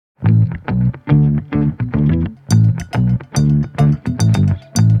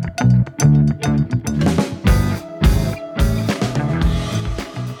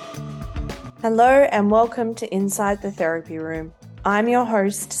Hello and welcome to Inside the Therapy Room. I'm your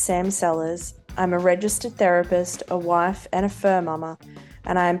host, Sam Sellers. I'm a registered therapist, a wife, and a fur mama,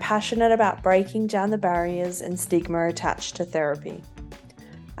 and I am passionate about breaking down the barriers and stigma attached to therapy.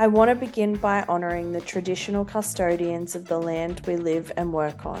 I want to begin by honouring the traditional custodians of the land we live and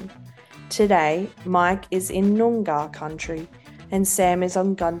work on. Today, Mike is in Noongar country and Sam is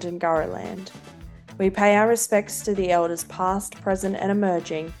on Gundungurra land. We pay our respects to the elders past, present, and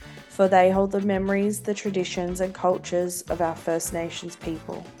emerging, for they hold the memories, the traditions, and cultures of our First Nations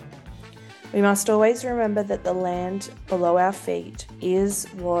people. We must always remember that the land below our feet is,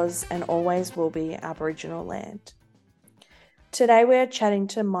 was, and always will be Aboriginal land. Today we are chatting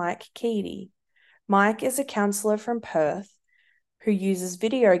to Mike Keedy. Mike is a counsellor from Perth who uses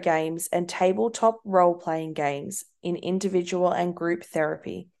video games and tabletop role-playing games in individual and group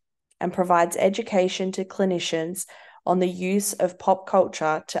therapy and provides education to clinicians on the use of pop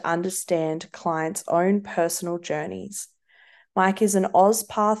culture to understand clients' own personal journeys. Mike is an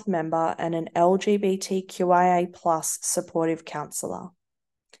OzPath member and an LGBTQIA+ supportive counsellor.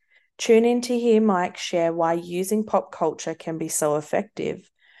 Tune in to hear Mike share why using pop culture can be so effective.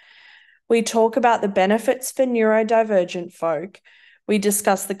 We talk about the benefits for neurodivergent folk. We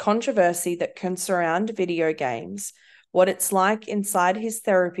discuss the controversy that can surround video games, what it's like inside his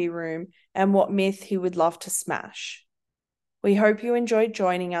therapy room, and what myth he would love to smash. We hope you enjoyed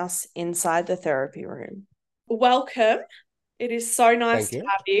joining us inside the therapy room. Welcome. It is so nice to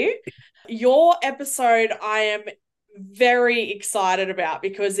have you. Your episode I am very excited about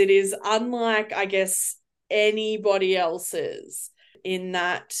because it is unlike, I guess, anybody else's in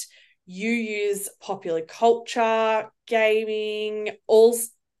that you use popular culture, gaming, all,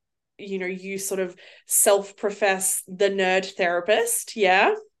 you sort of self-profess the nerd therapist,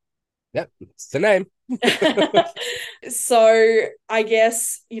 yeah? Yep, it's the name. So I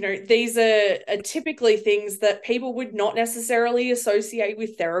guess, these are typically things that people would not necessarily associate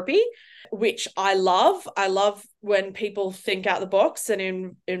with therapy, which I love. I love when people think out the box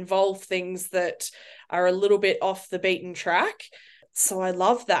and involve things that are a little bit off the beaten track. So I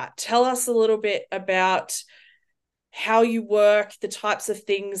love that. Tell us a little bit about how you work, the types of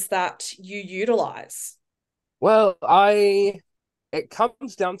things that you utilize. Well, it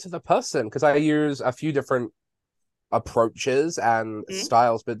comes down to the person because I use a few different approaches and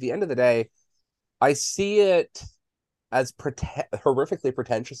styles, but at the end of the day, I see it as horrifically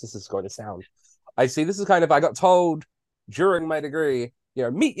pretentious as this is going to sound. I see this as kind of, I got told during my degree,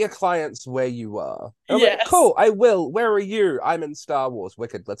 meet your clients where you are. And I'm like, cool, I will. Where are you? I'm in Star Wars.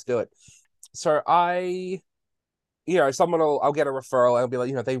 Wicked, let's do it. So I'll get a referral and I'll be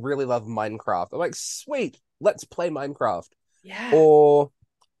like, they really love Minecraft. I'm like, sweet, let's play Minecraft. Yeah. Or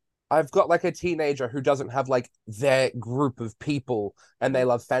I've got like a teenager who doesn't have like their group of people and they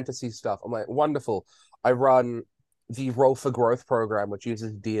love fantasy stuff. I'm like, wonderful. I run the Roll for Growth program, which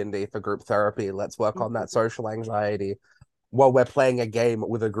uses D&D for group therapy. Let's work on that social anxiety while we're playing a game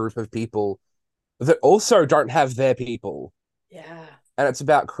with a group of people that also don't have their people. Yeah. And it's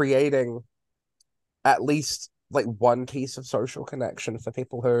about creating at least like one piece of social connection for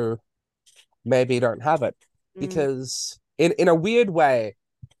people who maybe don't have it. Because in a weird way,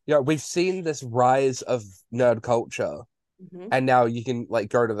 we've seen this rise of nerd culture, and now you can like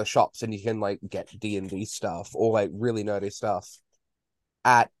go to the shops and you can like get D&D stuff or like really nerdy stuff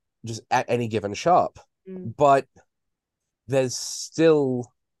at any given shop. But there's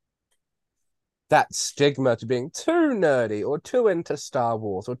still that stigma to being too nerdy or too into Star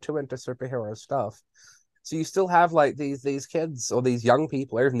Wars or too into superhero stuff. So you still have like these kids or these young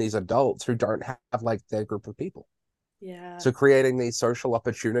people or even these adults who don't have like their group of people. Yeah. So creating these social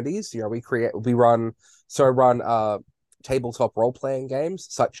opportunities, we run tabletop role-playing games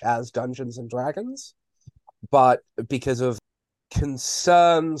such as Dungeons and Dragons, but because of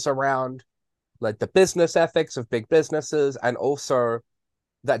concerns around like the business ethics of big businesses and also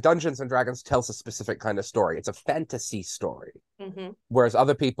that Dungeons and Dragons tells a specific kind of story. It's a fantasy story. Whereas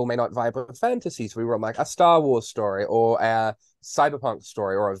other people may not vibe with fantasy. So we run like a Star Wars story or a cyberpunk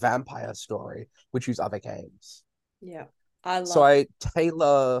story or a vampire story, which use other games. Yeah. So I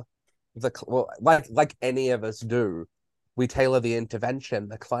tailor like any of us do, we tailor the intervention,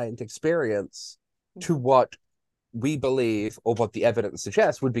 the client experience to what we believe or what the evidence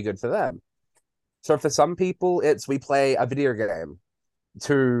suggests would be good for them. So for some people, we play a video game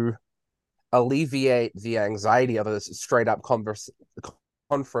to alleviate the anxiety of a straight up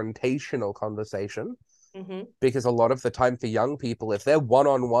confrontational conversation. Because a lot of the time for young people, if they're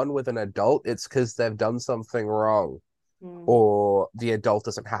one-on-one with an adult, it's because they've done something wrong. Mm. or the adult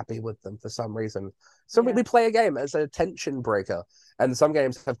isn't happy with them for some reason. So Yeah. we play a game as a tension breaker. And some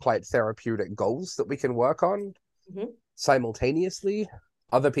games have quite therapeutic goals that we can work on Hmm. simultaneously.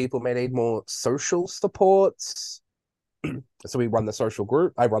 Other people may need more social supports. So we run the social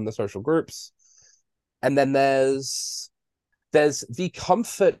group. I run the social groups. And then there's the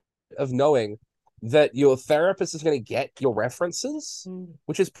comfort of knowing that your therapist is going to get your references, Mm.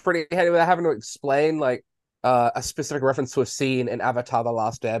 which is pretty handy without having to explain like a specific reference to a scene in Avatar: The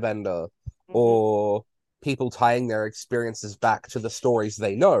Last Airbender, Hmm. or people tying their experiences back to the stories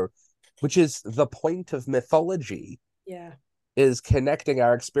they know, which is the point of mythology, Yeah. is connecting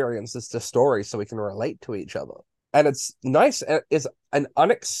our experiences to stories so we can relate to each other. And it's nice. It's an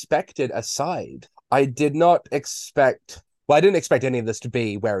unexpected aside. I did not expect, well, I didn't expect any of this to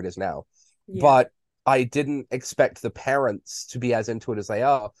be where it is now, Yeah. but I didn't expect the parents to be as into it as they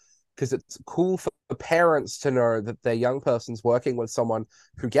are, because it's cool for the parents to know that their young person's working with someone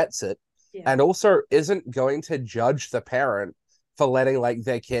who gets it Yeah. and also isn't going to judge the parent for letting like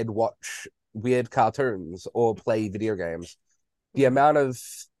their kid watch weird cartoons or play video games. The Hmm. amount of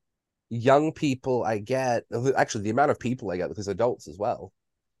young people I get, actually, the amount of people I get, because adults as well,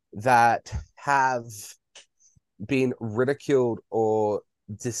 that have been ridiculed or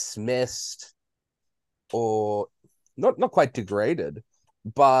dismissed or not quite degraded,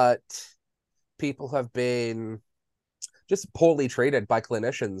 but people have been just poorly treated by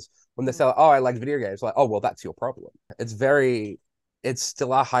clinicians when they say, "Oh, I like video games." Like, "Oh, well, that's your problem." It's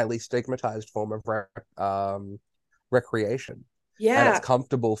still a highly stigmatized form of recreation, and it's Yeah.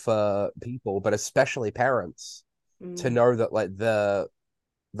 comfortable for people, but especially parents, to Mm. know that like the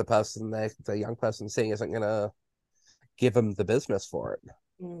person the young person seeing isn't gonna give them the business for it.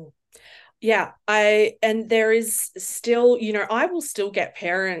 Mm. Yeah, and there is still, I will still get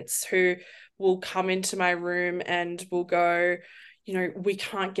parents who will come into my room and will go, we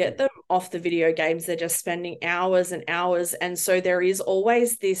can't get them off the video games. They're just spending hours and hours. And so there is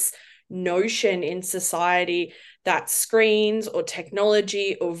always this notion in society that screens or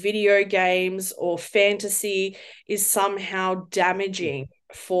technology or video games or fantasy is somehow damaging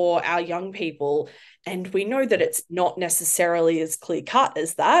for our young people. And we know that Yeah, it's not necessarily as clear cut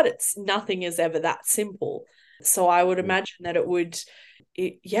as that. It's nothing is ever that simple. So I would imagine that it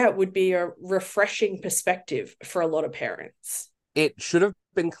would be a refreshing perspective for a lot of parents. it should have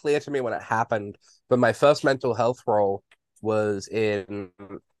been clear to me when it happened, but my first mental health role was in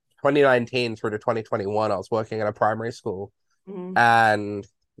 2019 through to 2021. I was working in a primary school, Mm. and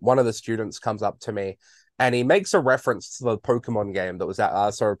one of the students comes up to me and he makes a reference to the Pokemon game that was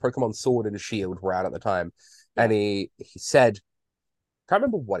at so Pokemon Sword and Shield were out at the time. Yeah. And he said, can't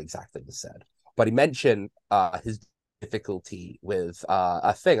remember what exactly was said, but he mentioned his difficulty with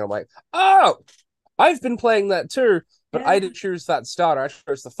a thing. I'm like, oh, I've been playing that too, but Yeah. I didn't choose that starter. I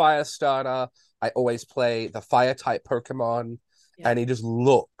chose the fire starter. I always play the fire type Pokemon. Yeah. And he just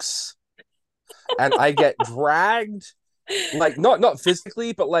looks, and I get dragged, like not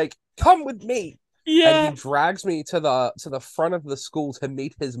physically, but like, come with me. And he Yeah. drags me to the front of the school to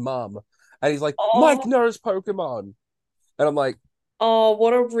meet his mom. And he's like, Mike Oh, knows Pokemon. And I'm like, oh,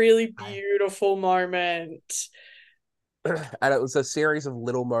 what a really I beautiful moment. and it was a series of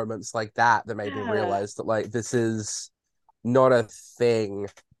little moments like that that made me Yeah, realize that like this is not a thing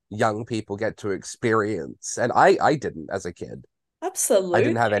young people get to experience. And I didn't as a kid. I didn't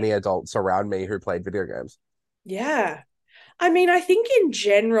have absolutely. any adults around me who played video games. Yeah. I mean, I think in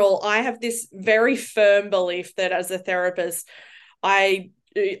general, I have this very firm belief that as a therapist, I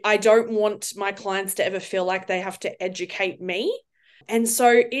I don't want my clients to ever feel like they have to educate me. And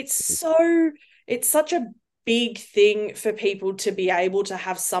so it's such a big thing for people to be able to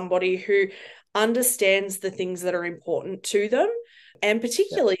have somebody who understands the things that are important to them, and Yeah.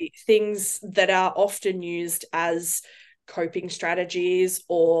 particularly things that are often used as coping strategies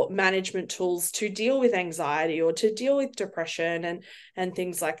or management tools to deal with anxiety or to deal with depression and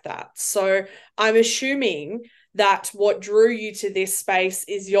things like that. So I'm assuming that what drew you to this space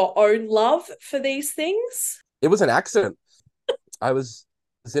is your own love for these things. It was an accident. I was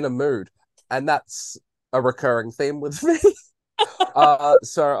in a mood, and that's a recurring theme with me.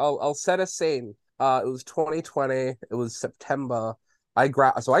 So I'll set a scene. It was 2020. It was September. I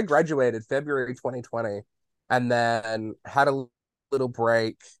graduated February 2020, and then had a little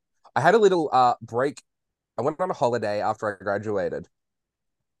break. I had a little break. I went on a holiday after I graduated,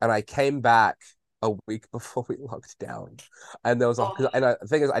 and I came back a week before we locked down. And there was a Oh, the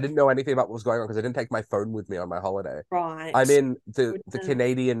thing is, I didn't know anything about what was going on because I didn't take my phone with me on my holiday. I'm right. in the Goodness.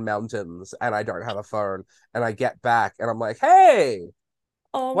 Canadian mountains and I don't have a phone. And I get back and I'm like, hey,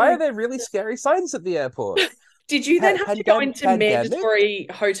 Oh why my are there really scary signs at the airport? Did you then have to go into Pandemic. mandatory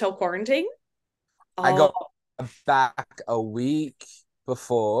hotel quarantine? I Oh, got back a week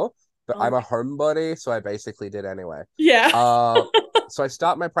before, but oh I'm a my, homebody, so I basically did anyway. yeah. Uh, so I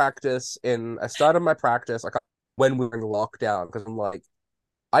started my practice like when we were in lockdown because I'm like,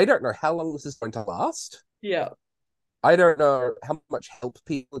 I don't know how long this is going to last. Yeah. I don't know how much help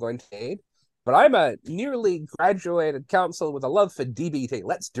people are going to need, but I'm a newly graduated counselor with a love for DBT.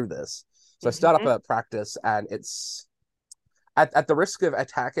 Let's do this. So I start up Mhm. a practice, and it's at the risk of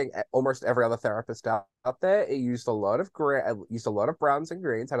attacking almost every other therapist out there. It used a lot of gray, I used a lot of browns and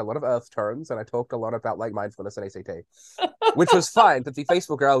greens, had a lot of earth tones, and I talked a lot about like mindfulness and ACT, which was fine, but the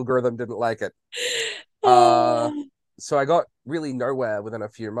Facebook algorithm didn't like it. Uh, Oh, so I got really nowhere within a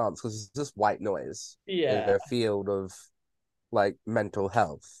few months because it's just white noise in yeah. a field of like mental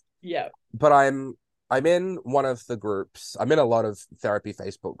health. Yeah. But I'm in one of the groups. I'm in a lot of therapy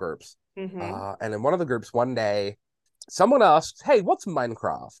Facebook groups. Hmm. And in one of the groups one day, someone asked, "Hey, what's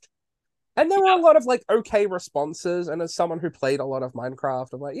Minecraft?" And there were a Yeah. lot of like okay responses. And as someone who played a lot of Minecraft,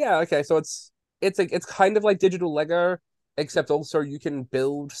 I'm like, yeah, okay, so it's kind of like digital Lego, except also you can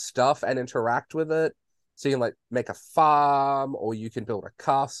build stuff and interact with it. So you can like make a farm, or you can build a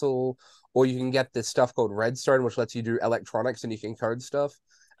castle, or you can get this stuff called Redstone, which lets you do electronics and you can code stuff.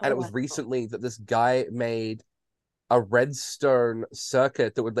 And Oh, it was recently that this guy made a redstone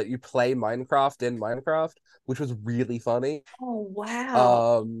circuit that would let you play Minecraft in Minecraft, which was really funny. oh,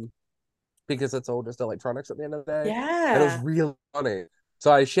 wow. Um, because it's all just electronics at the end of the day. And it was Yeah. really funny.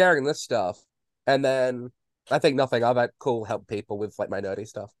 So I was sharing this stuff, and then I think nothing of it cool help people with like my nerdy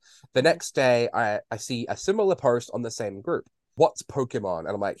stuff. The Mhm. next day, I see a similar post on the same group. What's Pokemon? And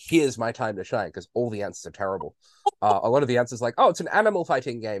I'm like, here's my time to shine because all the answers are terrible. A lot of the answers like, oh, it's an animal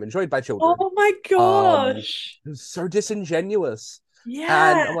fighting game enjoyed by children. Oh my Um, gosh. it was so disingenuous. And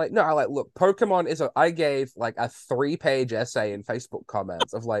I'm Yeah. like, no, I like, look, Pokemon is a. I gave like a 3-page essay in Facebook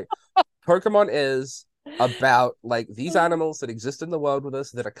comments of like, Pokemon is about like these animals that exist in the world with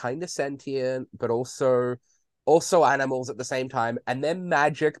us that are kind of sentient, but also animals at the same time, and they're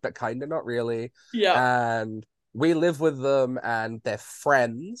magic, but kind of not really. Yeah. And we live with them, and they're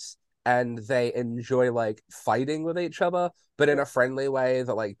friends, and they enjoy like fighting with each other, but in a friendly way.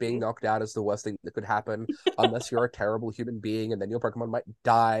 That like being knocked out is the worst thing that could happen, unless you're a terrible human being, and then your Pokemon might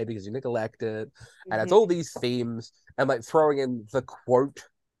die because you neglect it. And it's Mhm. all these themes, and like throwing in the quote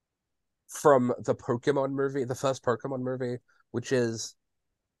from the Pokemon movie, the first Pokemon movie, which is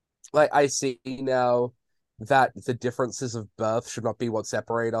like I see now that the differences of birth should not be what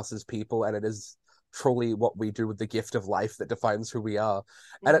separate us as people, and it is truly what we do with the gift of life that defines who we are.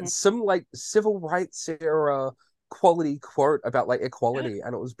 And Mhm. it's some like civil rights era quality quote about like equality,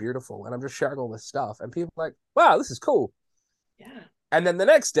 and it was beautiful. And I'm just sharing all this stuff, and people are like, wow, this is cool. Yeah. And then the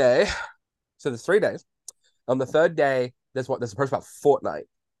next day, so there's 3 days. On the third day, there's a post about Fortnite,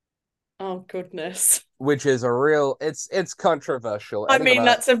 Oh goodness. which is a real it's controversial. I Anything mean,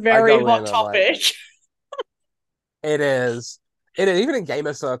 that that's a I very go hot in, I'm like, topic. it is. It is even in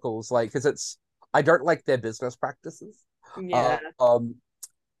gamer circles, like because it's I don't like their business practices. Yeah. Um,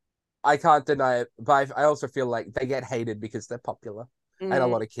 I can't deny it, but I also feel like they get hated because they're popular, and a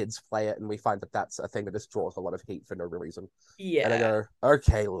Mm, lot of kids play it, and we find that that's a thing that just draws a lot of heat for no real reason. And I yeah. go,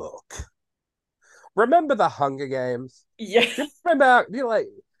 okay, look, remember the Hunger Games? Yeah. Do you remember? Do you like?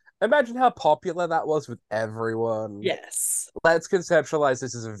 Imagine how popular that was with everyone. Yes. Let's conceptualize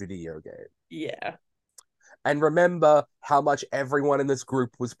this as a video game. Yeah. And remember how much everyone in this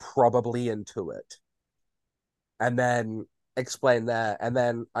group was probably into it. And then explain that. And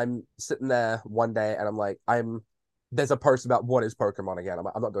then I'm sitting there one day and I'm like, there's a post about what is Pokemon again.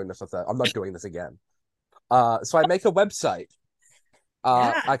 I'm not doing this with that. I'm not doing this again. So I make a website.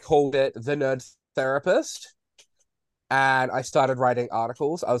 Yeah. I called it The Nerd Therapist. And I started writing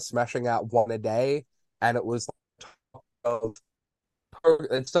articles. I was smashing out one a day. And it was of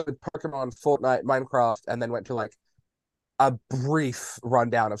it started Pokemon, Fortnite, Minecraft, and then went to like a brief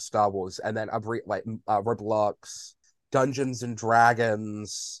rundown of Star Wars, and then a brief like Roblox, Dungeons and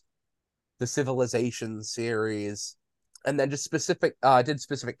Dragons, the Civilization series, and then just specific. I did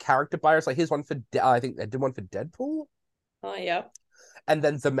specific character bios. Like here's one for I think I did one for Deadpool, Oh, yeah. and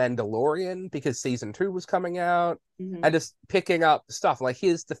then The Mandalorian because season 2 was coming out, Hmm. and just picking up stuff. Like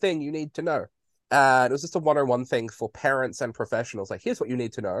here's the thing you need to know. And it was just a one-on-one thing for parents and professionals. Like, here's what you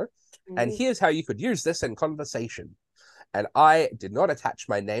need to know, and Mm. here's how you could use this in conversation. And I did not attach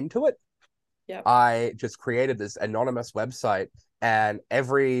my name to it. Yep. I just created this anonymous website, and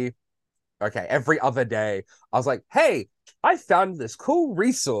every other day, I was like, "Hey, I found this cool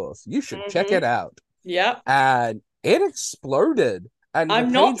resource. You should check Hmm. it out." Yep. And it exploded, and the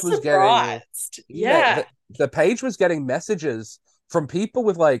I'm not page was getting surprised. the Yeah. the page was getting messages from people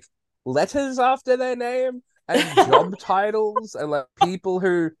with like letters after their name and job titles and like people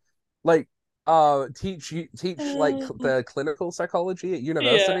who like teach like the clinical psychology at Yeah.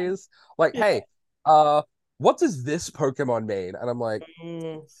 universities. Like, Yeah. hey, what does this Pokemon mean? And I'm like,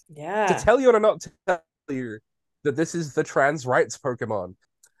 to Yeah. tell you or not to tell you that this is the trans rights Pokemon,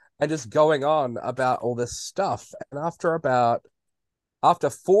 and just going on about all this stuff. And after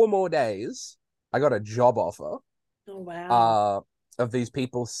 4 more days, I got a job offer Oh, wow. uh of these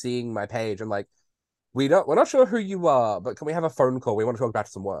people seeing my page and like, we're not sure who you are, but can we have a phone call? We want to talk about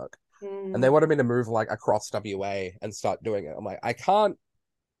some work. And they Mm, wanted me to move like across WA and start doing it. I'm like, I can't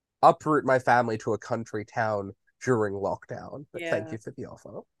uproot my family to a country town during lockdown, but thank yeah. you for the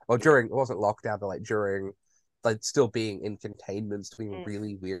offer. Or Yeah. during, it wasn't lockdown, but like during, like still being in containments, being Mm,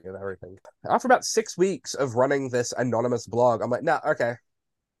 really weird and everything. After about 6 weeks of running this anonymous blog, I'm like, nah, okay,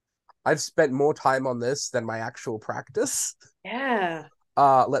 I've spent more time on this than my actual practice. yeah.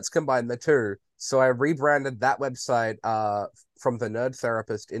 Let's combine the two. So I rebranded that website from the Nerd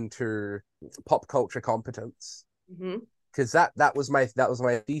Therapist into Pop Culture Competence, Hmm. because that was my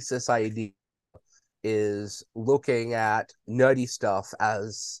thesis idea, is looking at nerdy stuff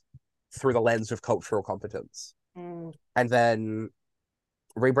as through the lens of cultural competence. Mm, And then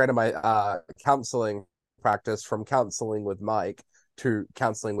rebranded my counseling practice from Counseling with Mike to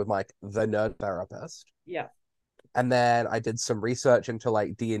Counseling with Mike, the Nerd Therapist. yeah. And then I did some research into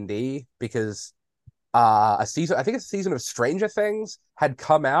like D&D, because I think a season of Stranger Things had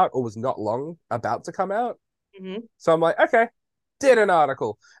come out or was not long about to come out. Hmm. So I'm like, okay, did an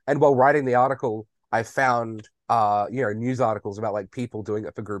article. And while writing the article, I found news articles about like people doing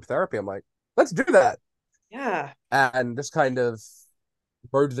it for group therapy. I'm like, let's do that. Yeah. And just kind of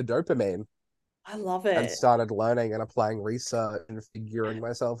rode the dopamine I love and it. started learning and applying research and figuring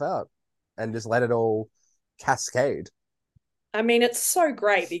myself out and just let it all cascade. I mean, it's so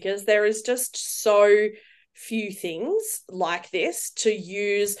great because there is just so few things like this to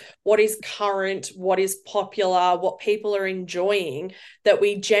use what is current, what is popular, what people are enjoying, that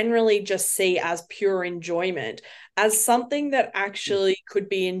we generally just see as pure enjoyment, as something that actually could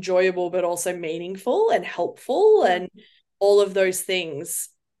be enjoyable, but also meaningful and helpful Yeah. and all of those things.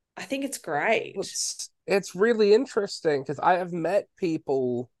 I think it's great. It's really interesting because I have met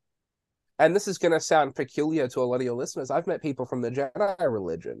people, and this is going to sound peculiar to a lot of your listeners. I've met people from the Jedi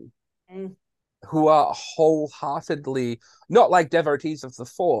religion Mm, who are wholeheartedly not like devotees of the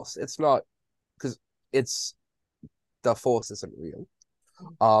Force. It's not because it's the Force isn't real.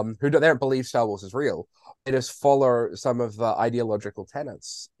 mm. They don't believe Star Wars is real. They just follow some of the ideological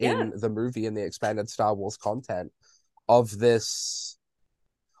tenets Yeah. in the movie and the expanded Star Wars content of this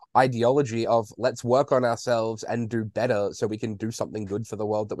ideology of let's work on ourselves and do better so we can do something good for the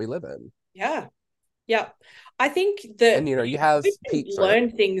world that we live in. Yeah. Yeah. I think And that you have we can Pete. Sorry.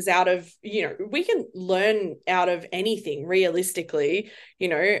 learn things out of, we can learn out of anything realistically.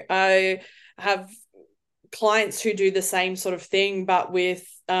 I have clients who do the same sort of thing, but with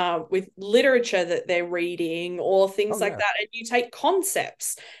literature that they're reading or things Oh like yeah, that. And you take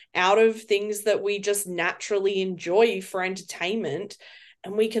concepts out of things that we just naturally enjoy for entertainment,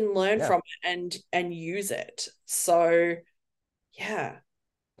 and we can learn yeah. from it and use it. So yeah,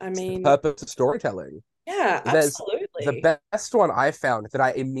 I It's the mean, purpose of storytelling. yeah, There's the absolutely. best one I found that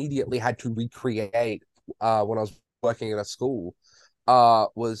I immediately had to recreate when I was working in a school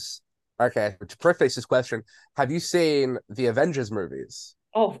was, okay, to preface this question, have you seen the Avengers movies?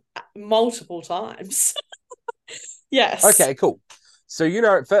 Oh, multiple times. Yes. Okay, cool. So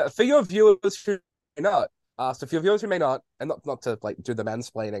for your viewers who may not, for your viewers who may not, and not to like do the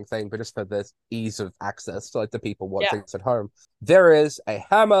mansplaining thing, but just for the ease of access to like the people Yeah. watching this at home, there is a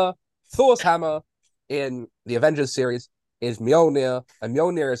hammer, Thor's hammer, in the Avengers series is Mjolnir, and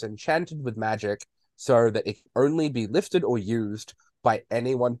Mjolnir is enchanted with magic so that it can only be lifted or used by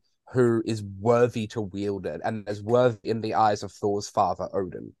anyone who is worthy to wield it, and is worthy in the eyes of Thor's father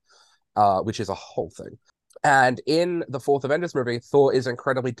Odin, which is a whole thing. And in the fourth Avengers movie, Thor is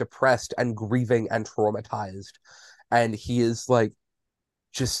incredibly depressed and grieving and traumatized. And he is like,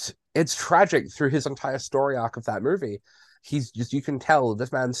 just, it's tragic through his entire story arc of that movie. He's just, you can tell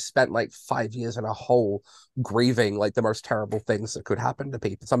this man spent like 5 years in a hole grieving like the most terrible things that could happen to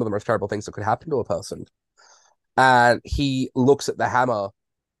people, some of the most terrible things that could happen to a person. And he looks at the hammer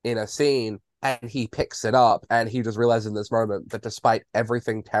in a scene and he picks it up and he just realizes in this moment that despite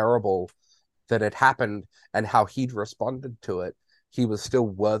everything terrible that had happened and how he'd responded to it, he was still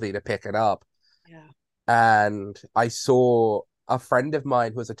worthy to pick it up. Yeah. And I saw a friend of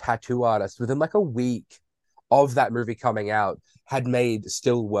mine who was a tattoo artist within like a week of that movie coming out had made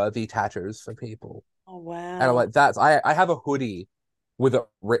still worthy tattoos for people. Oh, And I'm wow. like, I have a hoodie with it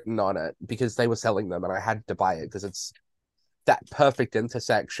written on it because they were selling them and I had to buy it because it's that perfect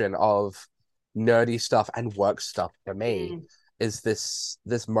intersection of nerdy stuff and work stuff for me Mm, is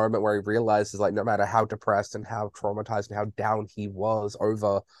this moment where he realizes like no matter how depressed and how traumatized and how down he was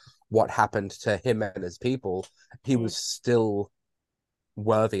over what happened to him and his people, he mm, was still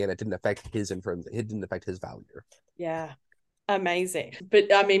worthy and it didn't affect his influence, it didn't affect his value. yeah. Amazing.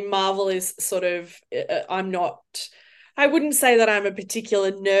 But I mean, Marvel is sort of, I'm not, I wouldn't say that I'm a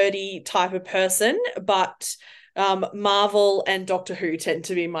particular nerdy type of person, but Marvel and Doctor Who tend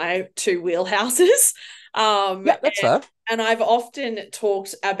to be my two wheelhouses. Yeah, that's fair. And I've often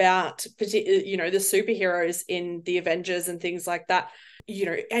talked about, the superheroes in the Avengers and things like that,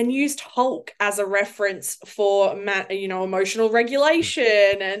 and used Hulk as a reference for, emotional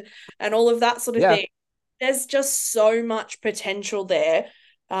regulation and all of that sort of Yeah, thing. There's just so much potential there,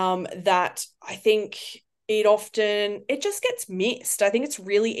 that I think it just gets missed. I think it's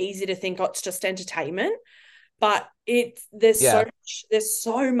really easy to think, oh, it's just entertainment, but yeah, there's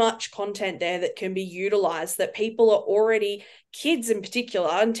so much content there that can be utilized, that people are already, kids in particular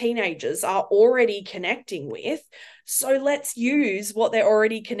and teenagers are already connecting with. So let's use what they're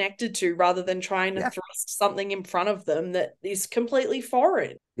already connected to rather than trying to yeah, thrust something in front of them that is completely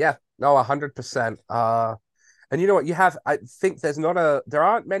foreign. yeah. No, 100%. And you know what? I think there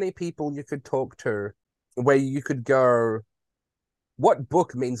aren't many people you could talk to where you could go, what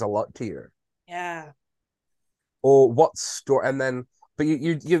book means a lot to you? Yeah. Or what story? And then, but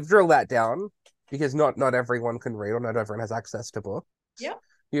you drill that down because not everyone can read or not everyone has access to books. Yep.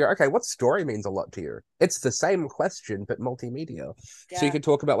 You're okay, what story means a lot to you? It's the same question, but multimedia. So you Yeah. could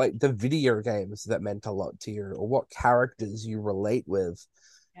talk about like the video games that meant a lot to you or what characters you relate with.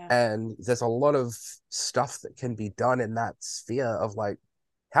 Yeah. And there's a lot of stuff that can be done in that sphere of like,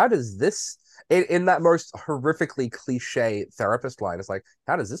 how does this in that most horrifically cliche therapist line, it's like,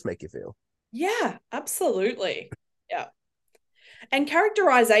 how does this make you feel? Yeah, absolutely. Yeah. And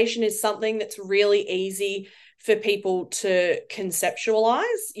characterization is something that's really easy for people to conceptualize,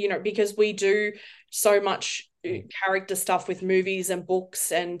 because we do so much character stuff with movies and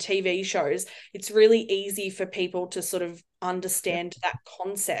books and TV shows. It's really easy for people to sort of Yeah. understand that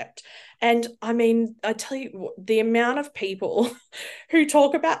concept. And I mean, I tell you, the amount of people who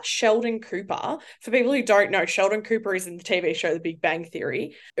talk about Sheldon Cooper, for people who don't know, Sheldon Cooper is in the TV show The Big Bang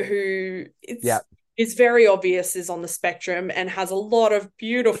Theory, who Yeah. is very obvious is on the spectrum and has a lot of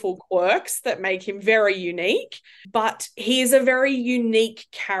beautiful quirks that make him very unique. But he is a very unique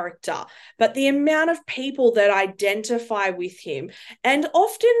character. But the amount of people that identify with him, and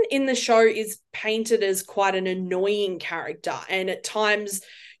often in the show, is painted as quite an annoying character and at times,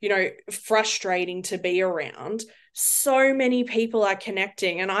 frustrating to be around. So many people are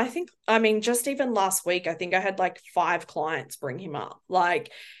connecting. And I mean, just even last week, I think I had like 5 clients bring him up.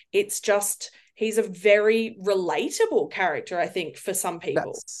 Like, it's just, he's a very relatable character, I think, for some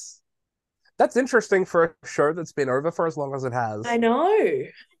people. That's interesting for a show that's been over for as long as it I has. know.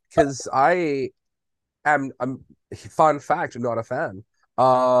 Because I'm fun fact, not a fan. Um,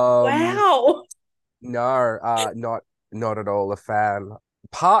 Wow. no, not at all a fan.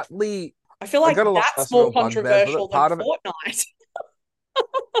 Partly, I feel I like got a lot of that's more personal bugbears with controversial it. than Part of it, Fortnite.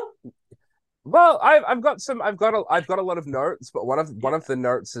 well, I've got a lot of notes, but one Yeah. of the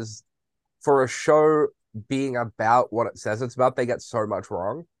notes is for a show being about what it says it's about, they get so much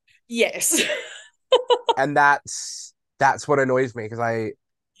wrong, Yes. and that's what annoys me because I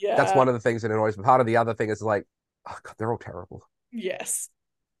that's Yeah. one of the things that annoys me. Part of the other thing is like, oh god, they're all terrible, Yes.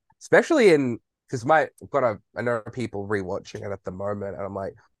 especially in because I know people rewatching it at the moment, and I'm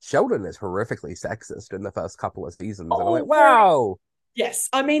like, Sheldon is horrifically sexist in the first couple of seasons, and I'm like, Oh, very. wow, Yes.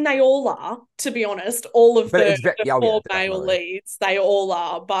 I mean, they all are, to be honest. All of but the yeah, oh yeah, four male definitely. leads, they all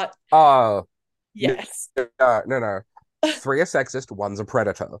are. But Oh no, yes. no, 3 are sexist, 1's a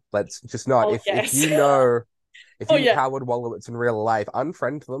predator. Let's just not. Oh, If yes. you know, if Oh, you meet yeah. Howard Wolowitz in real life,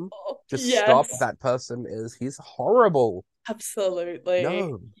 unfriend them. Oh, Just stop. yes. That person he's horrible. Absolutely.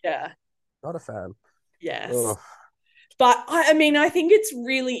 No, Yeah. not a fan. Yes. Ugh. But I mean, I think it's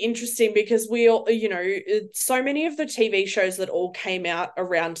really interesting because we all, so many of the TV shows that all came out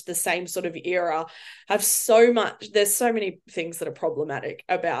around the same sort of era have there's so many things that are problematic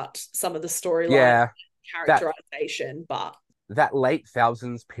about some of the storyline Yeah, that characterization, but that late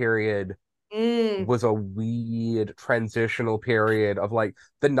thousands period mm, was a weird transitional period of like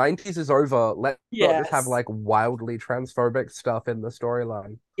the 90s is over. Let's not just have yes, like wildly transphobic stuff in the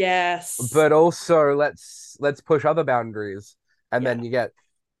storyline, yes, but also let's push other boundaries. And yeah, then you get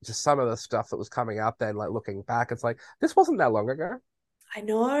just some of the stuff that was coming out then, like looking back, it's like this wasn't that long ago. I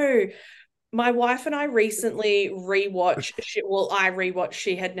know. my wife and I recently rewatched. Well, I rewatched.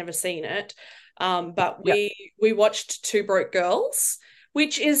 She had never seen it, but Yeah. we watched Two Broke Girls,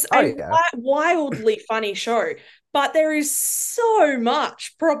 which is Oh a yeah. wildly funny show. But there is so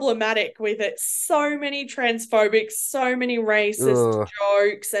much problematic with it. So many transphobic, so many racist Ugh.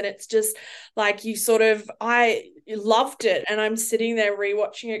 jokes, and it's just like you sort of. I loved it, and I'm sitting there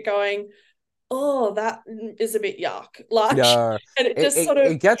rewatching it, going, "Oh, that is a bit yuck." Like, No. and it It, just it sort of,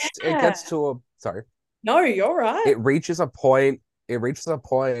 it gets it yeah. gets to a sorry. No, you're right. It reaches a point. It reaches a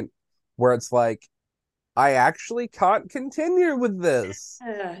point where it's like I actually can't continue with this.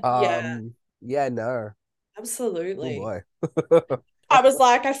 Yeah, Yeah, no. Oh absolutely. boy. I was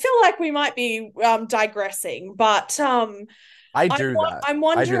like, I feel like we might be digressing, but I do that. I'm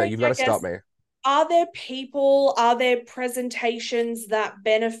I do that. wondering, You've got I to stop guess, me. are there presentations that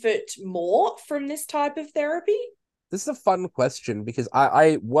benefit more from this type of therapy? This is a fun question because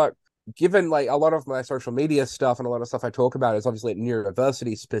I work, given like a lot of my social media stuff and a lot of stuff I talk about is obviously at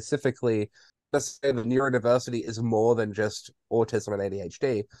neurodiversity specifically. Let's say that neurodiversity is more than just autism and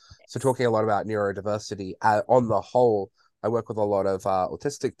ADHD. So Yes. talking a lot about neurodiversity on the whole, I work with a lot of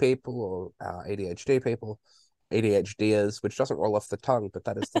autistic people or ADHD people, ADHDers, which doesn't roll off the tongue, but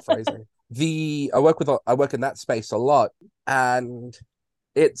that is the phrasing. I work in that space a lot, and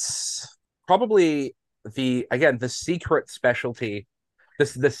it's probably the secret specialty,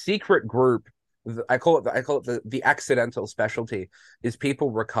 the secret group. I call it the accidental specialty is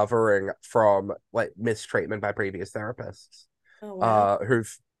people recovering from like mistreatment by previous therapists, Oh wow.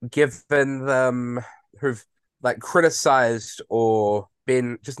 who've given them who've like criticized or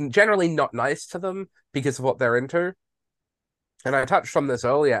been just generally not nice to them because of what they're into. And I touched on this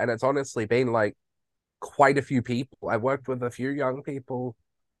earlier, and it's honestly been like quite a few people. I worked with a few young people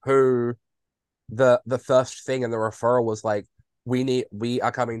who the first thing in the referral was like, we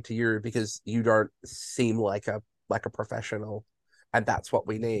are coming to you because you don't seem like a professional, and that's what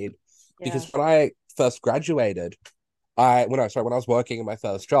we need. Yeah. Because when I first graduated, when I was working in my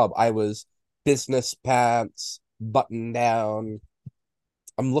first job, I was business pants, button down.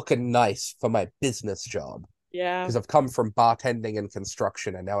 I'm looking nice for my business job Yeah. because I've come from bartending and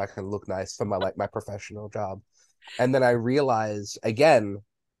construction, and now I can look nice for my professional job. And then I realized again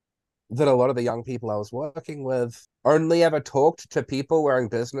that a lot of the young people I was working with only ever talked to people wearing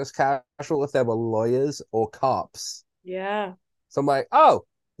business casual if they were lawyers or cops. Yeah. So I'm like, oh,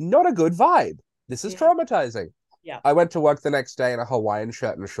 not a good vibe. This is Yeah. traumatizing. Yeah. I went to work the next day in a Hawaiian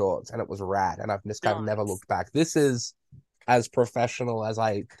shirt and shorts, and it was rad. And I've just kind of never Nice. looked back. This is as professional as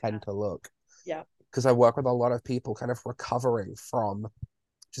I Yeah. tend to look Yeah. because I work with a lot of people kind of recovering from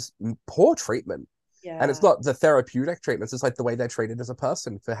just poor treatment. And it's Yeah. not the therapeutic treatments, it's like the way they're treated as a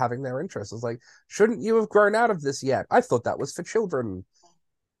person for having their interests. It's like, shouldn't you have grown out of this yet? I thought that was for children.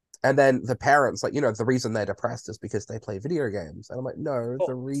 And then the parents, like, the reason they're depressed is because they play video games. And I'm like, no, Of the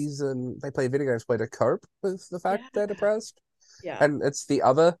course. reason they play video games play to cope with the fact Yeah. they're depressed. Yeah. And it's the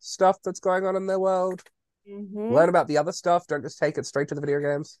other stuff that's going on in their world. Mm-hmm. Learn about the other stuff. Don't just take it straight to the video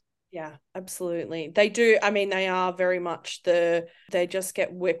games. Yeah, absolutely. They do. I mean, they are very much they just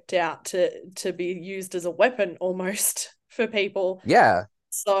get whipped out to be used as a weapon almost for people. Yeah,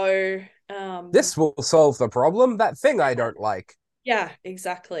 So, this will solve the problem. That thing I don't like. yeah,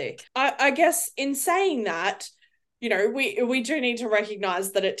 exactly. I guess in saying that, we do need to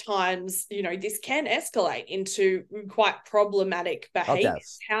recognize that at times, this can escalate into quite problematic Oh,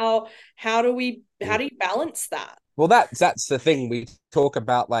 behaviors. yes. How do you balance that? Well, that's the thing we talk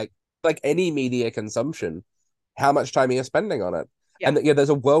about, like any media consumption, how much time you're spending on it, and Yeah. there's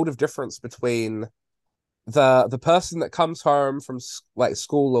a world of difference between the person that comes home from like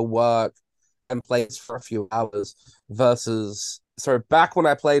school or work and plays for a few hours versus so back when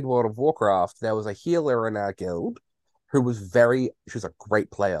I played World of Warcraft, there was a healer in our guild who was she was a great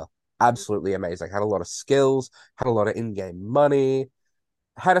player, absolutely amazing, had a lot of skills, had a lot of in-game money,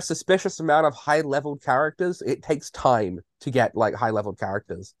 had a suspicious amount of high leveled characters. It takes time to get like high leveled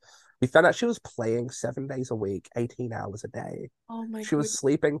characters. We found out she was playing 7 days a week, 18 hours a day. Oh my She was goodness.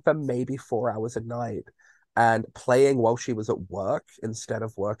 sleeping for maybe 4 hours a night and playing while she was at work instead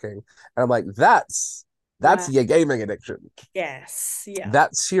of working. And I'm like, that's Wow. your gaming addiction. Yes. Yeah.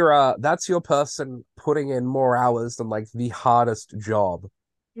 That's your person putting in more hours than like the hardest job.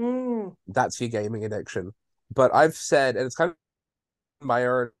 Mm, That's your gaming addiction. But I've said, and it's kind of my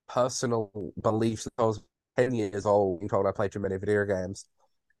own personal beliefs since I was 10 years old and told I played too many video games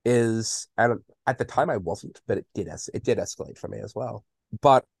is, and at the time I wasn't, but it did escalate for me as well.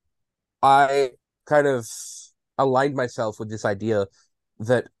 But I kind of aligned myself with this idea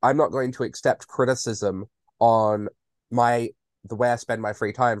that I'm not going to accept criticism on my the way I spend my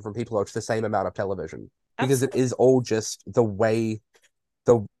free time from people who watch the same amount of television because it Absolutely. is all just the way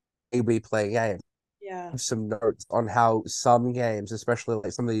we play games. Yeah. Some notes on how some games, especially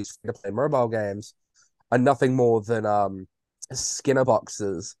like some of these free to play mobile games, are nothing more than Skinner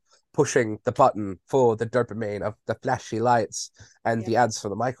boxes pushing the button for the dopamine of the flashy lights and Yeah. the ads for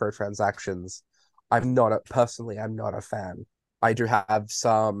the microtransactions. Personally, I'm not a fan. I do have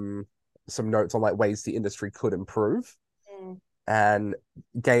some notes on like ways the industry could improve Mm. and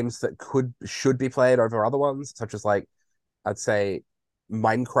games that should be played over other ones, such as like I'd say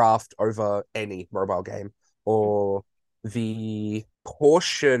Minecraft over any mobile game, or the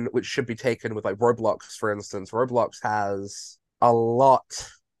portion which should be taken with like Roblox, for instance. Roblox has a lot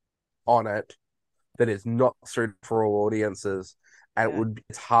on it that is not suited for all audiences. And Yeah.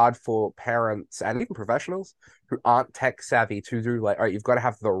 it's hard for parents and even professionals who aren't tech savvy to do like, all right, you've got to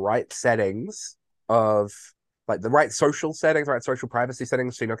have the right settings of like the right social settings, right social privacy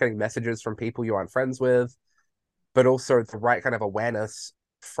settings, so you're not getting messages from people you aren't friends with, but also the right kind of awareness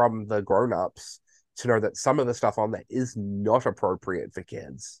from the grown-ups to know that some of the stuff on there is not appropriate for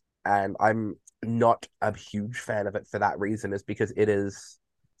kids. And I'm not a huge fan of it for that reason, is because it is,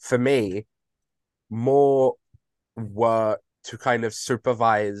 for me, more work to kind of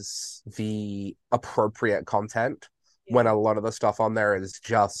supervise the appropriate content when Yeah. a lot of the stuff on there is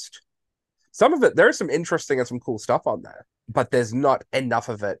just some of it. There's some interesting and some cool stuff on there, but there's not enough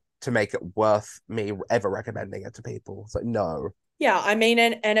of it to make it worth me ever recommending it to people. It's like, no. Yeah, I mean,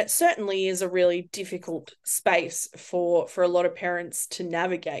 and it certainly is a really difficult space for a lot of parents to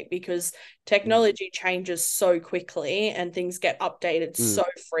navigate because Mm, technology changes so quickly and things get updated mm. so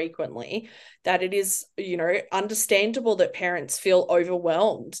frequently that it is, understandable that parents feel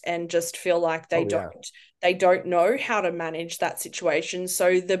overwhelmed and just feel like Oh yeah. they don't know how to manage that situation.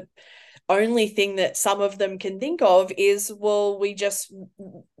 So the only thing that some of them can think of is, well,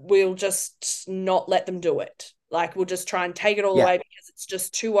 we'll just not let them do it. Like we'll just try and take it all Yeah. away because it's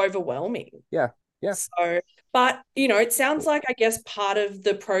just too overwhelming. Yeah. Yeah. So, but it sounds like, I guess, part of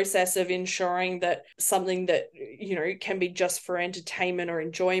the process of ensuring that something that can be just for entertainment or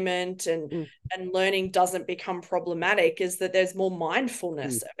enjoyment Mm, and learning doesn't become problematic is that there's more mm.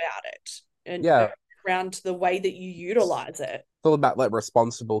 mindfulness about it and Yeah. around the way that you It's utilize it. all about like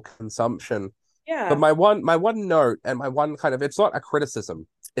responsible consumption. But Yeah. my one note and my one kind of, it's not a criticism.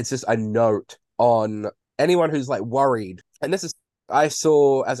 It's just a note on anyone who's like worried. And this is I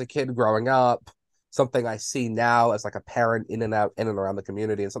saw as a kid growing up, something I see now as like a parent in and around the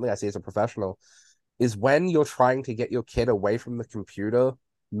community, and something I see as a professional is when you're trying to get your kid away from the computer,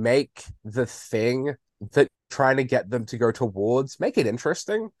 make the thing that trying to get them to go towards, make it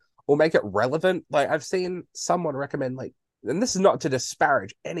interesting or make it relevant. Like I've seen someone recommend like, and this is not to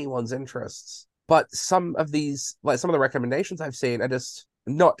disparage anyone's interests, but some of these, like some of the recommendations I've seen are just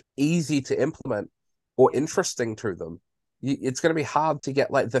not easy to implement or interesting to them. It's going to be hard to get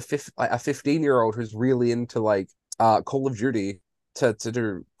like a 15-year-old who's really into like Call of Duty to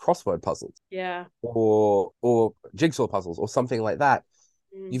do crossword puzzles Yeah. or jigsaw puzzles or something like that.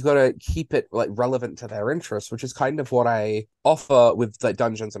 Mm. You've got to keep it like relevant to their interests, which is kind of what I offer with like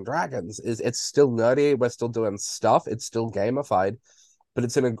Dungeons and Dragons. Is it's still nerdy, we're still doing stuff, it's still gamified, but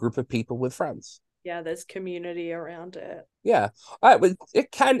it's in a group of people with friends. Yeah, there's community around it. Yeah,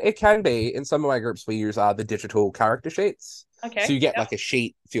 it can be in some of my groups. We use the digital character sheets, so Okay. you get Yep. like a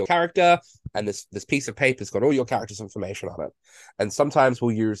sheet for your character, and this piece of paper's got all your character's information on it. And sometimes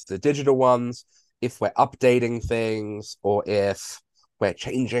we'll use the digital ones if we're updating things or if we're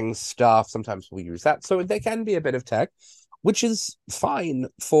changing stuff. Sometimes we'll use that, so they can be a bit of tech, which is fine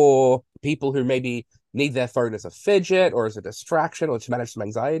for people who maybe need their phone as a fidget or as a distraction or to manage some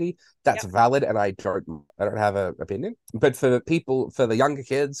anxiety. That's Yep. valid, and I don't have an opinion. But for the younger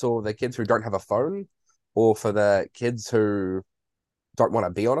kids or the kids who don't have a phone, or for the kids who don't want to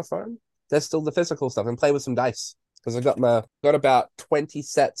be on a phone, there's still the physical stuff and play with some dice. Because got about 20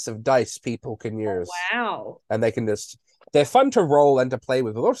 sets of dice people can Oh, use, wow. and they're fun to roll and to play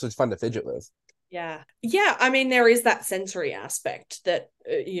with, but also it's fun to fidget with. Yeah. Yeah. I mean, there is that sensory aspect that,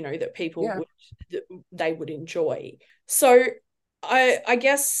 that people Yeah. that they would enjoy. So I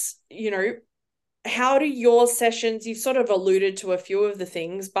guess, how do your sessions, you've sort of alluded to a few of the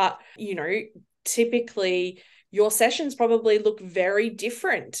things, but, typically your sessions probably look very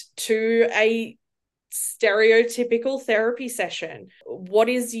different to a stereotypical therapy session. What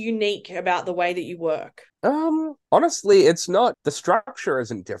is unique about the way that you work? Honestly, it's not, the structure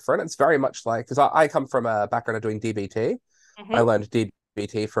isn't different. It's very much like, because I come from a background of doing DBT. I Mm-hmm. learned DBT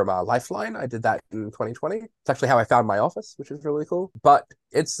BT from Lifeline. I did that in 2020. It's actually how I found my office, which is really cool. But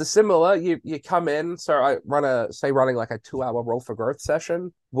it's the similar. You come in. So I running like a 2 hour roll for growth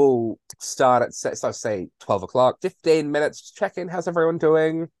session. We'll start at say 12 o'clock. 15 minutes check in. How's everyone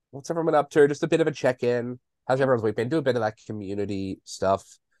doing? What's everyone up to? Just a bit of a check in. How's everyone's week been? Do a bit of that community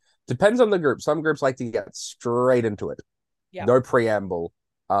stuff. Depends on the group. Some groups like to get straight into it. Yeah. No preamble.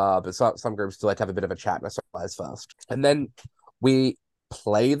 But some groups do like to have a bit of a chat and a socialize first. And then we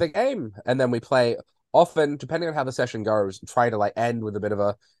play the game. And then we play often, depending on how the session goes, try to like end with a bit of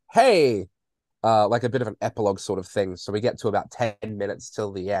a hey, like a bit of an epilogue sort of thing. So we get to about 10 minutes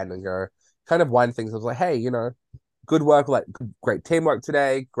till the end and go kind of wind things up like, hey, good work, like great teamwork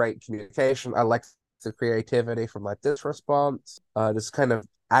today, great communication. I like the creativity from like this response. Just kind of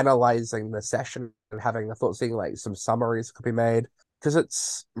analyzing the session and having a thought, seeing like some summaries could be made. Because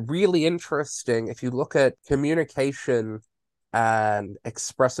it's really interesting if you look at communication and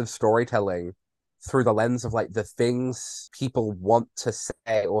expressive storytelling through the lens of like the things people want to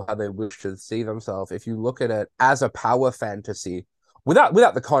say or how they wish to see themselves. If you look at it as a power fantasy, without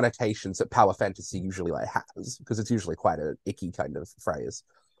the connotations that power fantasy usually like has, because it's usually quite an icky kind of phrase.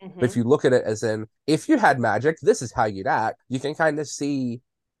 But if you look at it as in, if you had magic, this is how you'd act, you can kind of see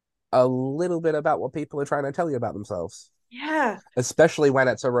a little bit about what people are trying to tell you about themselves. Yeah. Especially when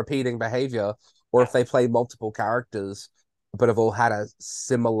it's a repeating behavior, or if they play multiple characters but have all had a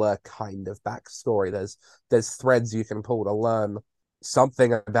similar kind of backstory. There's threads you can pull to learn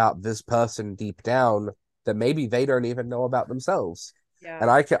something about this person deep down that maybe they don't even know about themselves. Yeah.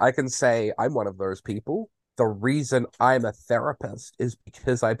 And I can say I'm one of those people. The reason I'm a therapist is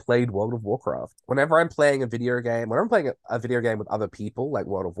because I played World of Warcraft. Whenever I'm playing a video game with other people, like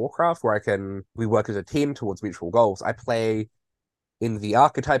World of Warcraft, where we work as a team towards mutual goals, I play in the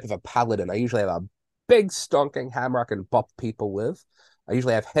archetype of a paladin. I usually have a big stonking hammer I can bop people with. I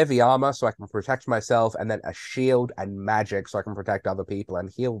usually have heavy armor so I can protect myself, and then a shield and magic so I can protect other people and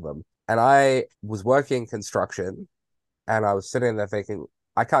heal them. And I was working construction, and I was sitting there thinking,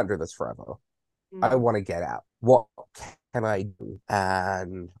 I can't do this forever. I want to get out. What can I do?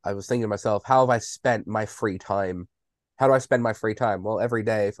 And I was thinking to myself, how have I spent my free time? How do I spend my free time? Well, every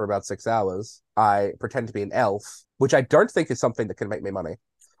day for about 6 hours, I pretend to be an elf, which I don't think is something that can make me money.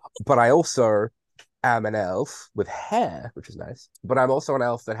 But I also am an elf with hair, which is nice. But I'm also an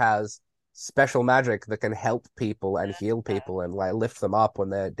elf that has special magic that can help people and heal people and like lift them up when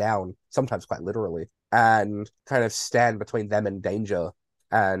they're down, sometimes quite literally, and kind of stand between them and danger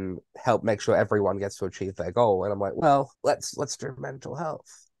and help make sure everyone gets to achieve their goal. And I'm like, well, let's do mental health.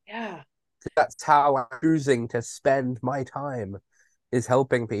 Yeah. That's how I'm choosing to spend my time, is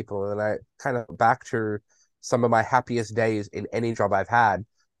helping people. And I kind of back to some of my happiest days in any job I've had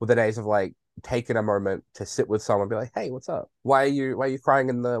were the days of like taking a moment to sit with someone and be like, hey, what's up? Why are you crying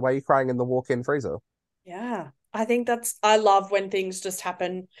in the walk-in freezer? Yeah. I think I love when things just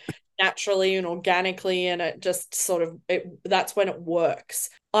happen naturally and organically, and it just sort of that's when it works.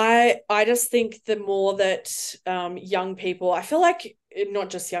 I just think the more that young people, I feel like not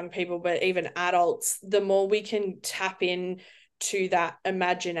just young people but even adults, the more we can tap in to that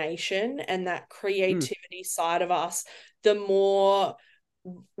imagination and that creativity side of us, the more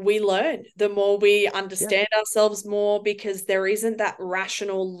we learn, the more we Yeah. understand ourselves more, because there isn't that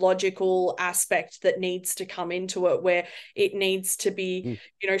rational, logical aspect that needs to come into it, where it needs to be,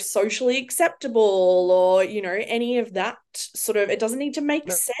 Mm. socially acceptable, or, any of that sort of, it doesn't need to make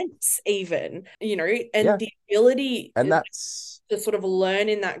No. sense even, and Yeah. the ability And that's to sort of learn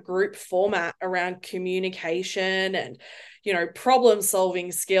in that group format around communication and, problem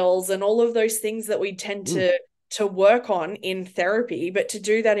solving skills and all of those things that we tend mm, to work on in therapy, but to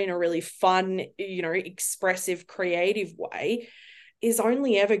do that in a really fun, expressive, creative way is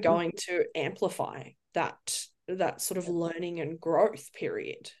only ever mm. going to amplify that sort of learning and growth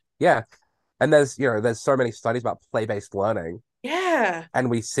period. Yeah. And there's so many studies about play-based learning, Yeah. and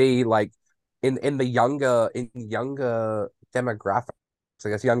we see like in younger demographics, I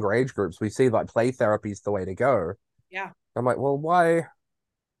guess younger age groups, we see like play therapy is the way to go. Yeah. I'm like, well, why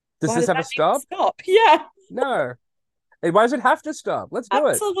does Why this does ever that need to stop? stop? Yeah, No. Hey, why does it have to stop? Let's do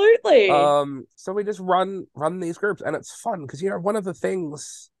it. absolutely. So we just run these groups, and it's fun because one of the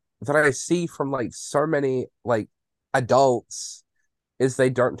things that I see from like so many like adults is they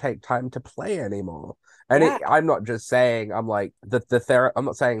don't take time to play anymore. And Yeah. I'm not just saying I'm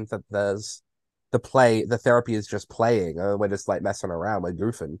not saying that the therapy is just playing. We're just like messing around, we're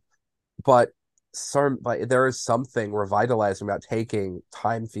goofing. But there is something revitalizing about taking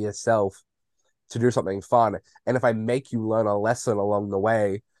time for yourself to do something fun. And if I make you learn a lesson along the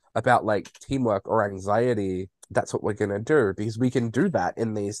way about like teamwork or anxiety, that's what we're gonna do because we can do that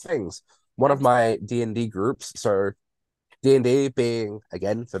in these things. One of Absolutely. my D&D groups, so D&D being,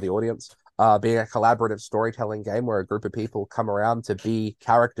 again, for the audience, being a collaborative storytelling game where a group of people come around to be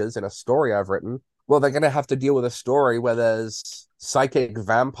characters in a story I've written. Well, they're going to have to deal with a story where there's psychic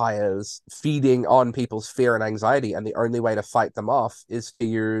vampires feeding on people's fear and anxiety, and the only way to fight them off is to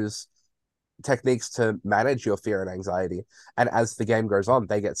use techniques to manage your fear and anxiety. And as the game goes on,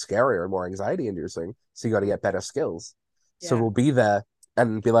 they get scarier and more anxiety inducing. So you got to get better skills. So Yeah. we'll be there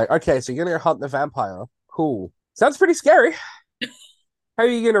and be like, okay, so you're going to go hunt the vampire. Cool. Sounds pretty scary. How are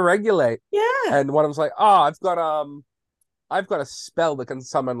you going to regulate? Yeah. And one of them's like, oh, I've got a spell that can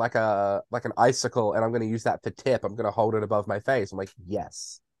summon like an icicle, and I'm going to use that for tip. I'm going to hold it above my face. I'm like,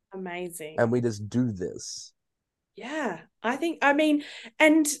 yes. Amazing. And we just do this. Yeah, I mean,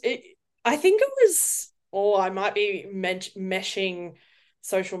 and I think it was, or I might be meshing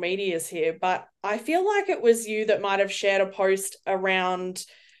social medias here, but I feel like it was you that might have shared a post around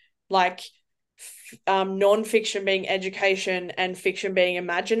like non-fiction being education and fiction being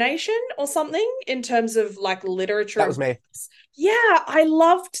imagination or something in terms of like literature That and was me. books. Yeah, I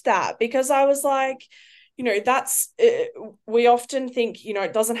loved that because I was like, that's we often think,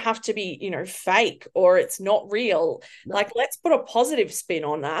 it doesn't have to be, fake or it's not real. No. Like, let's put a positive spin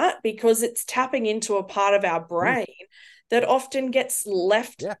on that because it's tapping into a part of our Mm, brain that often gets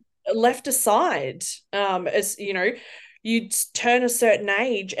yeah. left aside. As you turn a certain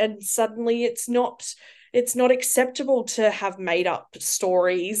age and suddenly it's not acceptable to have made up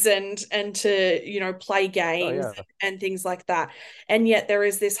stories and to play Oh games yeah. and things like that, and yet there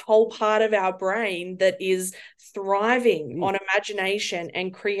is this whole part of our brain that is thriving Mm, on imagination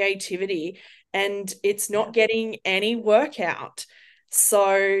and creativity, and it's yeah. not getting any workout.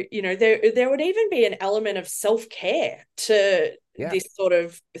 So there would even be an element of self-care to Yeah. this sort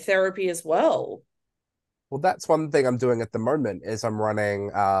of therapy as well. Well, that's one thing I'm doing at the moment is I'm running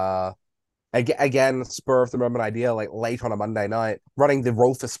again spur of the moment idea like late on a Monday night running the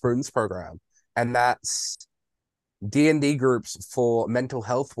Roll for Spoons program, and that's D&D groups for mental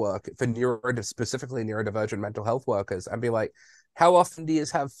health work for specifically neurodivergent mental health workers, and be like, how often do you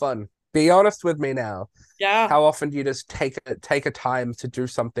just have fun? Be honest with me now. Yeah. How often do you just take a time to do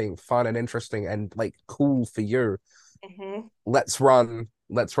something fun and interesting and like cool for you? Hmm. Let's run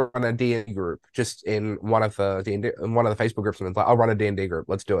a D&D group just in one of the D&D in one of the Facebook groups, and it's like, I'll run a D&D group.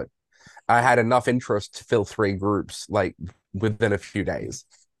 Let's do it. I had enough interest to fill 3 groups like within a few days.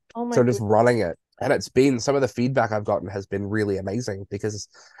 Oh my So just goodness. running it. And it's been some of the feedback I've gotten has been really amazing because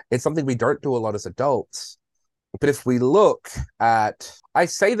it's something we don't do a lot as adults. But if we look at, I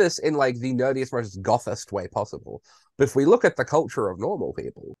say this in like the nerdiest, most gothist way possible, but if we look at the culture of normal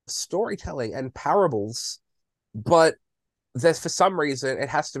people, storytelling and parables, but there's for some reason it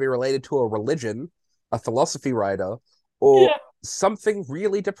has to be related to a religion, a philosophy writer, or Yeah. something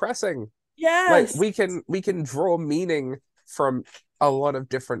really depressing. Like Yes. we can draw meaning from a lot of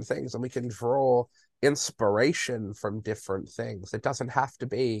different things, and we can draw inspiration from different things. It doesn't have to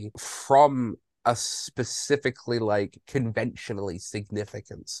be from a specifically like conventionally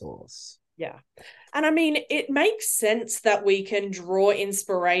significant source. Yeah. And I mean, it makes sense that we can draw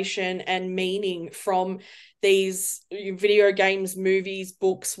inspiration and meaning from these video games, movies,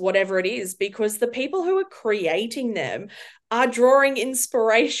 books, whatever it is, because the people who are creating them are drawing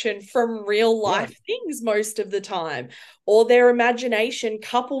inspiration from real Yeah. life things most of the time, or their imagination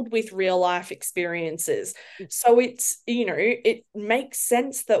coupled with real life experiences. So it makes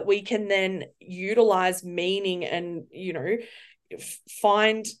sense that we can then utilize meaning and,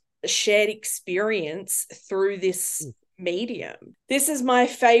 find a shared experience through this medium. This is my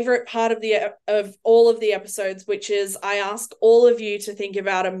favorite part of all of the episodes, which is I ask all of you to think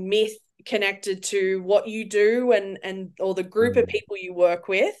about a myth connected to what you do and or the group of Ooh, people you work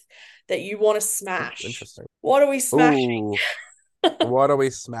with that you want to smash. interesting. What are we smashing? Ooh, what are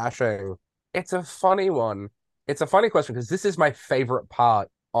we smashing? It's a funny one. It's a funny question because this is my favorite part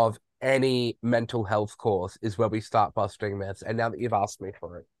of any mental health course is where we start busting myths. And now that you've asked me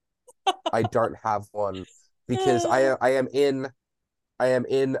for it, I don't have one because I am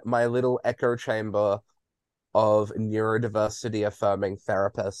in my little echo chamber of neurodiversity affirming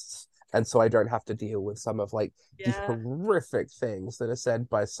therapists. And so I don't have to deal with some of like the Yeah. horrific things that are said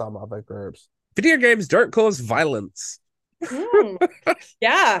by some other groups. Video games don't cause violence. Mm,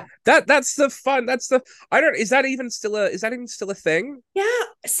 yeah. That's the fun. That's the I don't is that even still a thing? Yeah.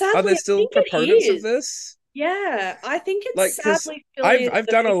 Are Sadly, there I still think it proponents of is. this? Yeah. I think it Like, because sadly still I've is. I've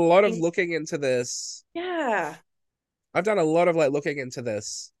But done I a lot of think, looking into this. yeah. I've done a lot of like looking into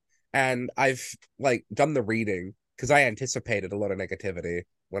this, and I've like done the reading because I anticipated a lot of negativity.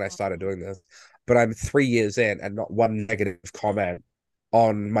 when I started doing this, but I'm 3 years in and not one negative comment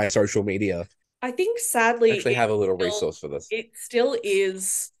on my social media. I think I sadly actually have a little still resource for this. it still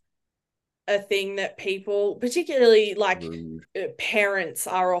is a thing that people, particularly like Rude. parents,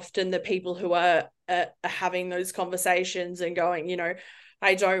 are often the people who are having those conversations and going,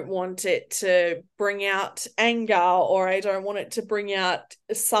 I don't want it to bring out anger, or I don't want it to bring out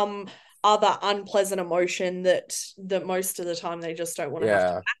some other unpleasant emotion that most of the time they just don't want to have to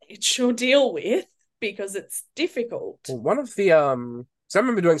Yeah. manage or deal with because it's difficult. Well, one of the so I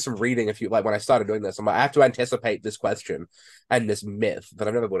remember doing some reading a few like when I started doing this. I'm like, I have to anticipate this question and this myth that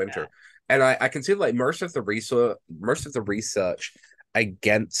I've never got into. Yeah. And I can see like most of the research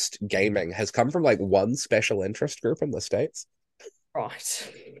against gaming has come from like one special interest group in the States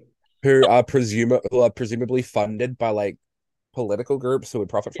Right. who are presumably funded by like political groups who would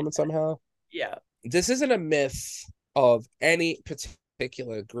profit from it somehow. Yeah. This isn't a myth of any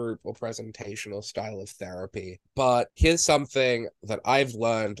particular group or presentation or style of therapy, but here's something that I've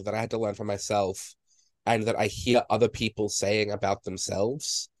learned that I had to learn for myself and that I hear other people saying about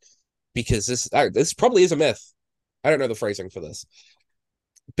themselves because this probably is a myth. I don't know the phrasing for this,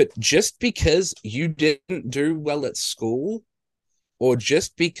 but just because you didn't do well at school or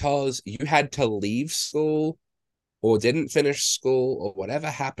just because you had to leave school or didn't finish school or whatever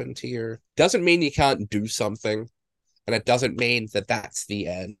happened to you doesn't mean you can't do something, and it doesn't mean that that's the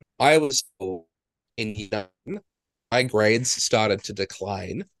end. I was in year nine, my grades started to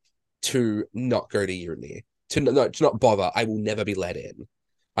decline to not go to uni, to not bother. I will never be let in.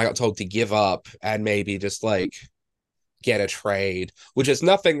 I got told to give up and maybe just like get a trade, which is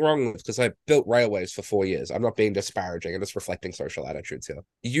nothing wrong with because I built railways for 4 years. I'm not being disparaging. I'm just reflecting social attitudes here.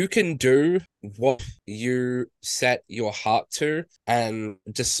 You can do what you set your heart to, and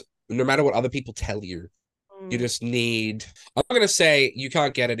just no matter what other people tell you, you Mm, just need. I'm not gonna say you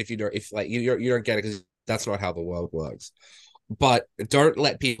can't get it if you don't. If like you don't get it because that's not how the world works. But don't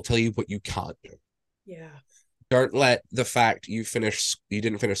let people tell you what you can't do. yeah. Don't let the fact you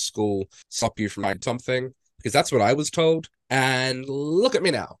didn't finish school stop you from doing something because that's what I was told. And look at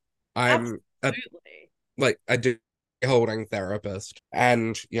me now. I'm a Absolutely. like a holding therapist,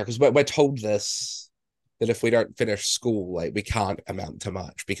 and yeah, because we're told this that if we don't finish school, like we can't amount to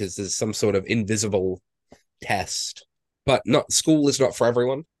much because there's some sort of invisible test. But not school is not for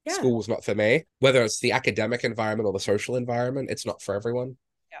everyone. Yeah. School is not for me. Whether it's the academic environment or the social environment, it's not for everyone.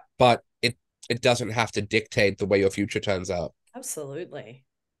 Yeah. But it doesn't have to dictate the way your future turns out. Absolutely.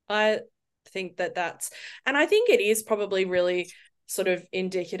 I think and I think it is probably really sort of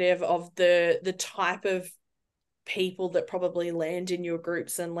indicative of the type of people that probably land in your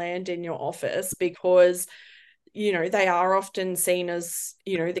groups and land in your office, because they are often seen as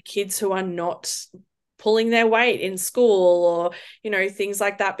the kids who are not pulling their weight in school, or things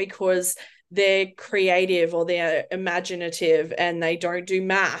like that, because they're creative or they're imaginative and they don't do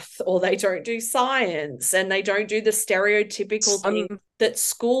math or they don't do science and they don't do the stereotypical thing that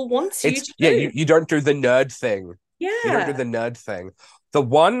school wants you It's to yeah, do. you don't do the nerd thing. You don't do Yeah. the nerd thing. The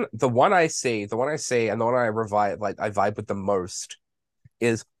one I see, and the one I vibe with the most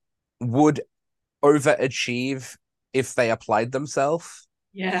is would overachieve if they applied themselves.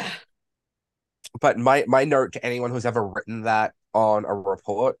 Yeah. But my note to anyone who's ever written that on a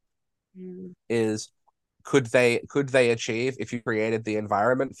report Mm. is could they achieve if you created the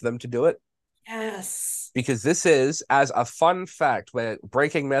environment for them to do it? Yes. Because this is, as a fun fact, we're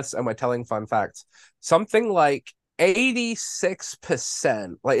breaking myths and we're telling fun facts. Something like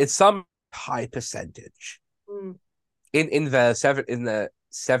 86%, like it's some high percentage Mm. in the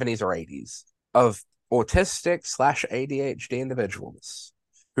 70s or 80s of autistic slash ADHD individuals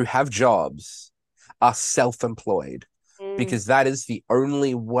who have jobs are self-employed Mm. because that is the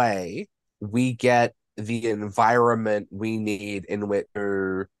only way we get the environment we need in which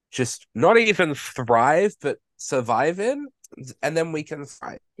to just not even thrive, but survive in, and then we can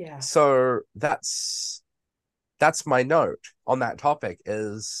thrive. Yeah. So that's my note on that topic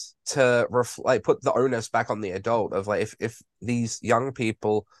is to like put the onus back on the adult of like if these young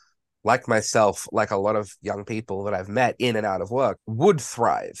people like myself, like a lot of young people that I've met in and out of work, would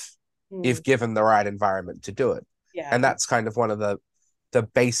thrive Mm. if given the right environment to do it. Yeah. And that's kind of one of the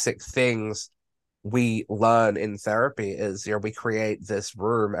basic things we learn in therapy is we create this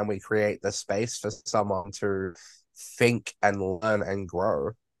room and we create this space for someone to think and learn and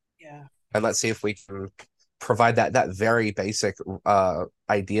grow. Yeah. And let's see if we can provide that very basic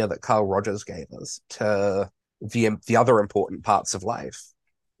idea that Carl Rogers gave us to the other important parts of life,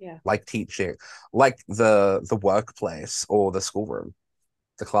 Yeah. like teaching, like the workplace or the schoolroom,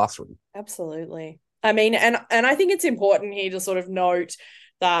 the classroom. Absolutely. I mean, and I think it's important here to sort of note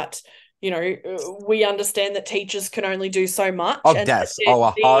that, we understand that teachers can only do so much, Oh, and yes.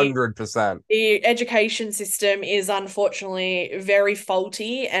 Oh, the 100%. the education system is unfortunately very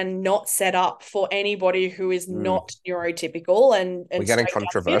faulty and not set up for anybody who is Mm. not neurotypical We're and getting straight down the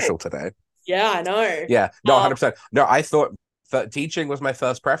controversial middle. today. Yeah, I know. Yeah, no, Um, 100%. No, I thought that teaching was my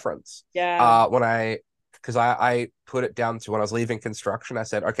first preference. yeah, When because I put it down to when I was leaving construction, I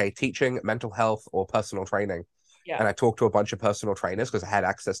said, okay, teaching, mental health, or personal training. yeah, And I talked to a bunch of personal trainers because I had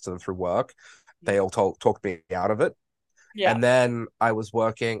access to them through work. mm, They all talked me out of it. yeah, And then I was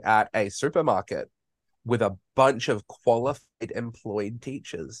working at a supermarket with a bunch of qualified employed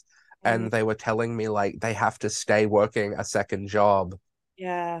teachers. mm, And they were telling me like they have to stay working a second job.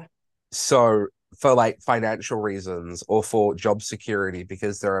 yeah, So for like financial reasons or for job security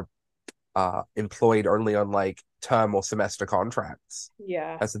because they're employed only on like term or semester contracts.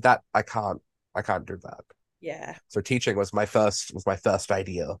 yeah, I said that I can't do that. yeah, So teaching was my first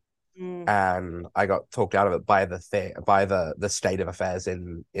idea, mm, and I got talked out of it by the state of affairs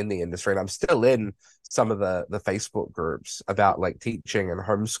in the industry, and I'm still in some of the Facebook groups about like teaching and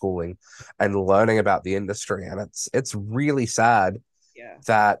homeschooling and learning about the industry, and it's really sad yeah,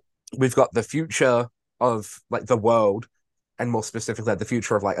 that we've got the future of like the world, and more specifically the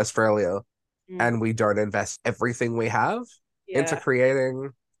future of like Australia, mm, and we don't invest everything we have into yeah.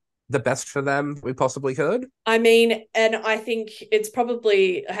 creating the best for them we possibly could. I mean, and I think it's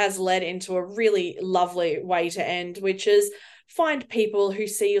probably has led into a really lovely way to end, which is find people who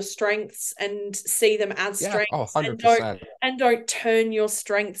see your strengths and see them as Yeah, oh, strengths, and don't 100%. turn your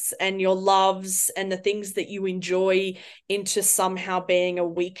strengths and your loves and the things that you enjoy into somehow being a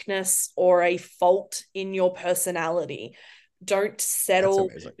weakness or a fault in your personality. Don't That's settle,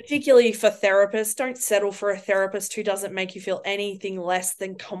 amazing. particularly for therapists, don't settle for a therapist who doesn't make you feel anything less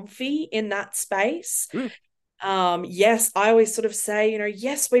than comfy in that space. Mm, Yes, I always sort of say,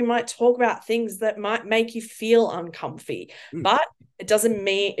 yes, we might talk about things that might make you feel uncomfy, mm, but it doesn't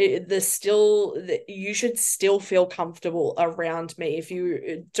mean there's still that you should still feel comfortable around me. If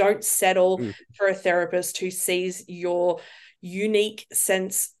you don't settle mm. for a therapist who sees your unique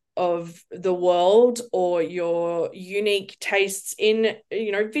sense of the world or your unique tastes in,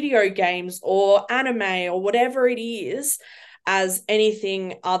 video games or anime or whatever it is, as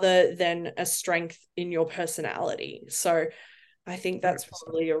anything other than a strength in your personality. So I think that's 100%.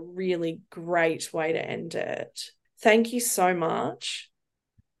 probably a really great way to end it. Thank you so much.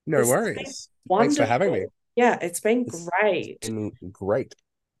 No This has been worries. Thanks for having me. wonderful. Yeah, it's been It's great. been great.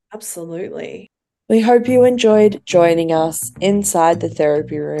 Absolutely. We hope you enjoyed joining us inside the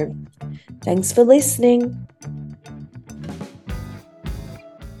therapy room. Thanks for listening.